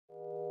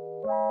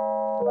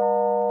What's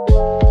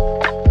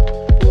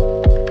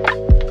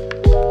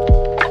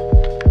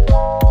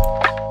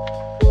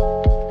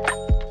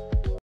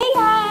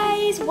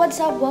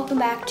up? Welcome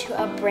back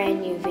to a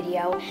brand new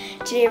video.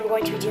 Today we're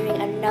going to be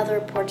doing another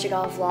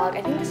Portugal vlog.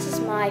 I think this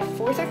is my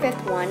 4th or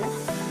 5th one,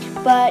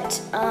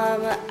 but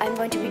I'm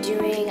going to be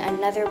doing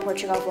another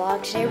Portugal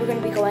vlog. Today we're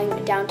going to be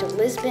going down to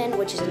Lisbon,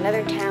 which is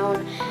another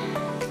town.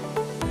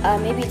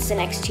 Maybe it's the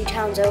next 2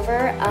 towns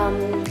over.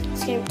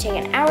 It's going to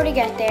take an hour to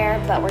get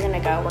there, but we're going to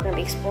go. We're going to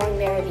be exploring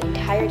there the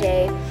entire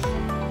day.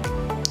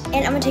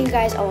 And I'm going to take you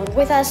guys along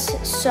with us.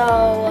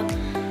 So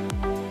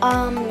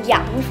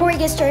yeah, before we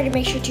get started,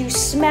 make sure to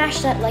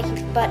smash that like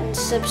button,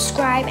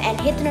 subscribe, and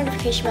hit the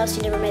notification bell so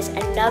you never miss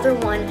another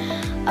one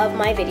of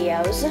my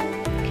videos.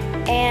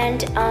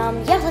 And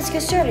yeah, let's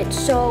get started.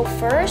 So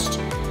first,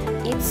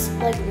 it's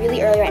like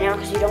really early right now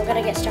because we don't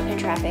gotta get stuck in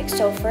traffic.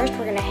 So first,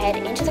 we're gonna head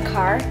into the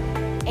car,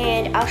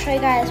 and I'll show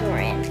you guys when we're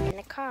in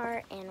the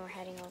car, and we're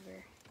heading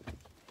over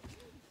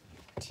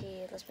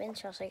to Lisbon.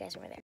 So I'll show you guys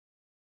when we're there.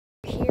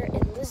 We're here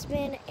in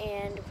Lisbon,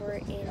 and we're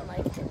in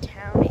like the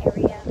town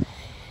area.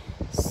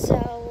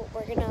 So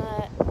we're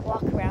gonna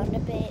walk around a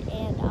bit,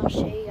 and I'll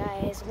show you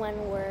guys when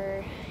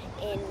we're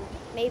in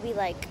maybe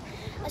like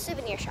a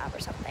souvenir shop or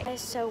something.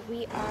 So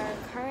we are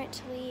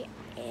currently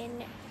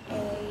in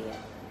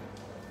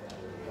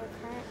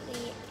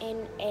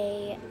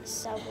a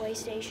subway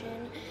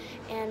station,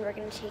 and we're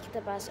gonna take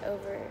the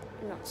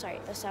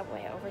the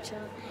subway over to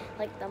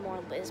like the more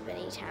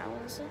Lisbon-y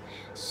towns.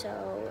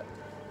 So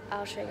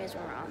I'll show you guys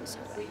when we're on the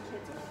subway.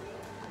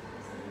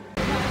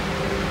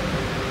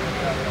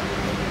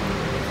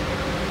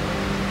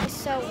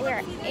 So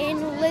we're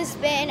in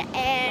Lisbon,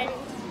 and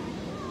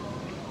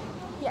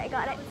yeah, I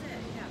got it.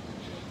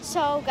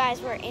 So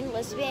guys, we're in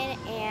Lisbon,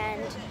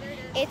 and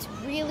it's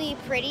really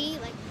pretty.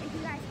 Like if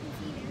you guys can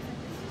see, there's like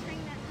this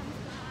train that comes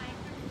by.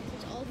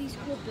 There's all these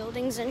cool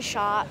buildings and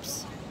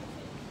shops.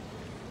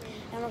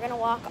 And we're gonna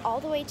walk all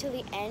the way to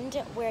the end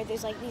where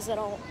there's like these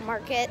little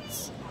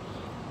markets.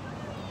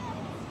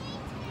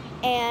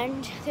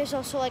 And there's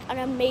also like an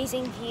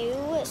amazing view,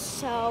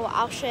 so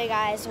I'll show you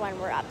guys when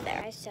we're up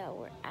there. So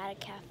we're at a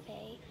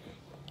cafe,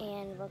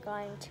 and we're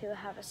going to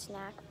have a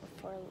snack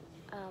before,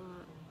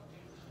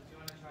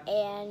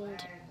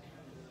 and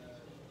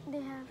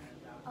they have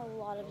a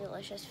lot of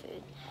delicious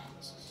food.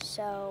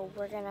 So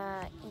we're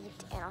gonna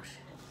eat,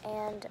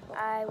 and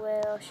I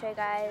will show you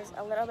guys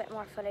a little bit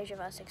more footage of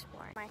us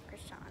exploring. My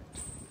croissant.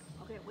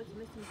 Okay, what's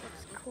missing?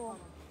 It's cool.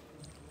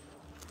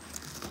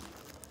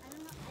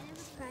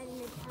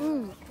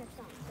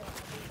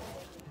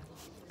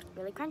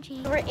 Really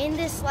crunchy. We're in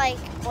this like,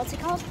 what's it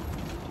called?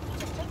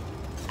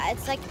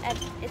 It's like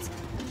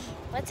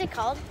what's it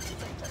called?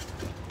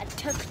 A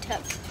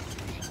tuk-tuk.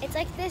 It's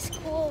like this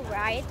cool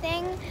ride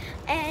thing,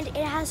 and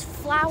it has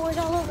flowers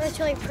all over. It's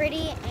really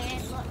pretty,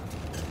 and look,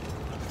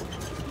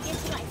 you get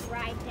to like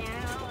ride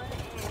down,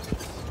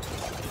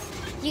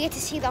 and you get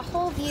to see the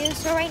whole view.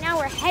 So right now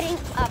we're heading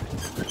up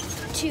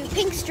to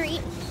Pink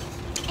Street,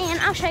 and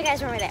I'll show you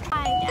guys when we're there.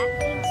 At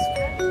Pink Street.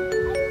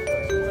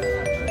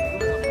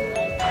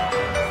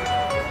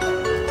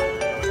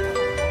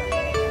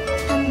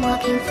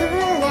 Walking through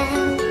a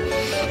land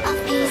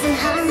of peace and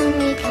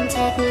harmony, come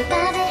take me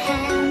by the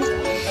hand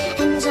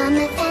and join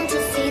my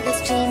fantasy.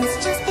 This dream has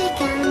just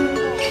begun.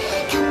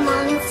 Come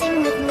on and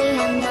sing with me.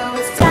 I know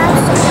it's time.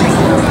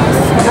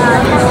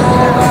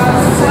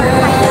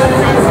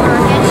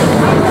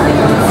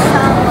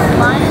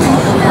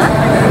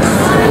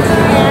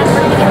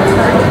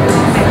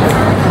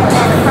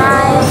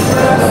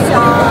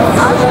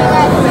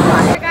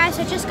 Guys,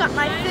 I just got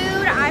my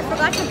food. I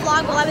forgot to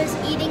vlog while I was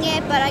eating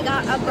it, but I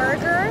got a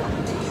burger.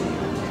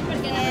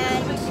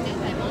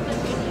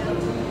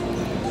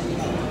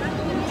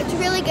 It's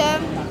really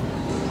good.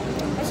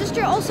 My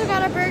sister also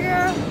got a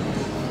burger.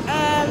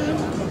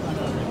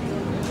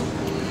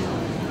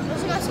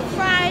 Also got some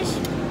fries.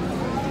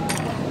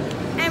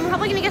 And we're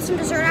probably gonna get some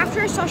dessert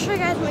after, so I'll show you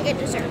guys when we get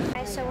dessert.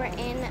 Okay, so we're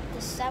in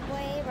the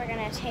subway. We're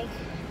gonna take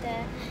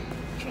the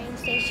train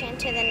station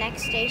to the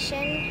next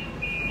station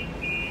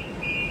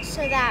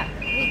so that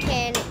we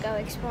can go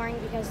exploring,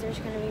 because there's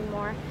gonna be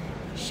more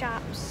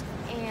shops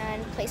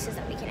and places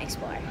that we can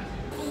explore.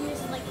 And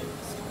there's like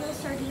this cool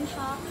sardine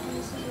shop, and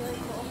this is really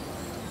cool.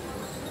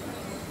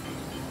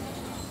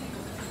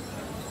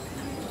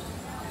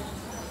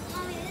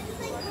 Mommy, this is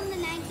like from the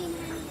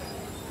 1900s.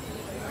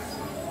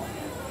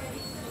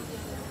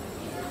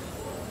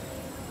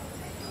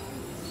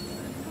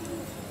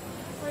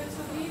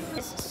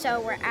 So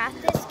we're at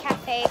this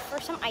cafe for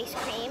some ice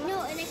cream,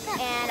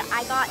 and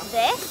I got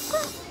this.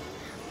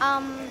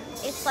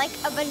 It's like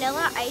a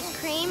vanilla ice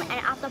cream, and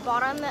at the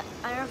bottom,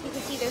 I don't know if you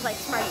can see, there's like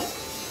Smarties.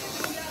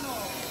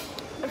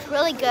 It's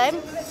really good.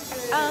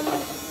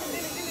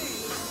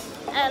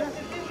 And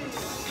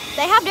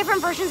they have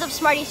different versions of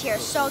Smarties here.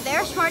 So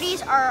their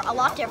Smarties are a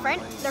lot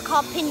different. They're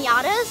called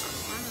piñatas,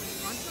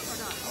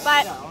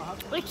 but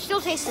it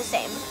still tastes the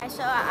same.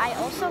 So I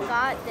also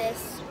got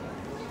this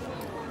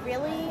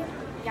really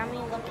yummy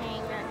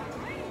looking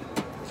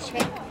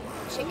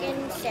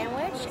chicken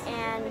sandwich,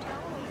 and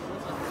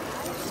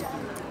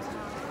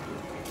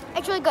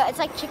it's really good. It's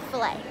like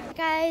Chick-fil-A.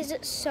 Guys,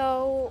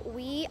 so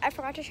I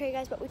forgot to show you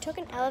guys, but we took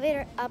an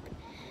elevator up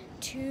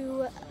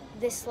to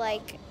this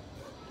like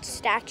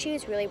statue.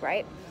 It's really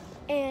bright,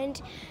 and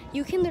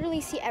you can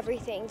literally see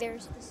everything.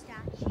 There's the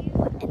statue,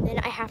 and then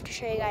I have to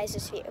show you guys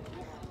this view.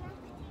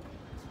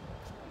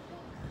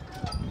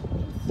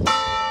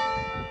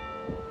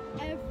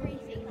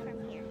 Everything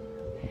from here.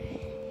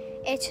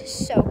 It's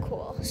so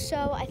cool.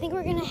 So I think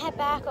we're gonna head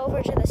back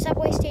over to the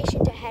subway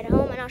station to head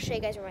home, and I'll show you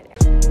guys when we're there.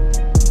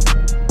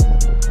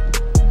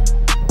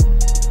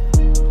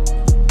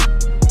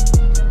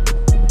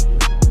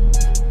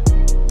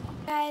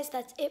 Guys,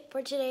 that's it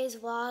for today's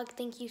vlog.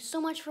 Thank you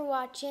so much for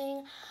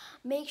watching.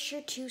 Make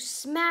sure to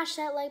smash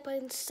that like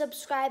button,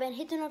 subscribe, and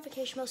hit the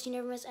notification bell so you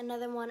never miss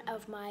another one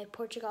of my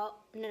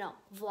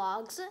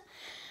vlogs.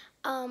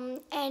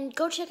 And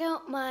go check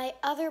out my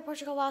other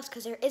Portugal vlogs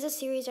because there is a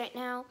series right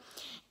now.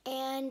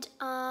 And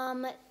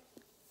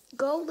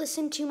go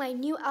listen to my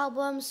new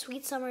album,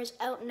 Sweet Summer, is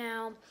out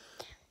now.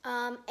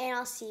 And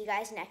I'll see you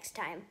guys next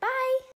time. Bye!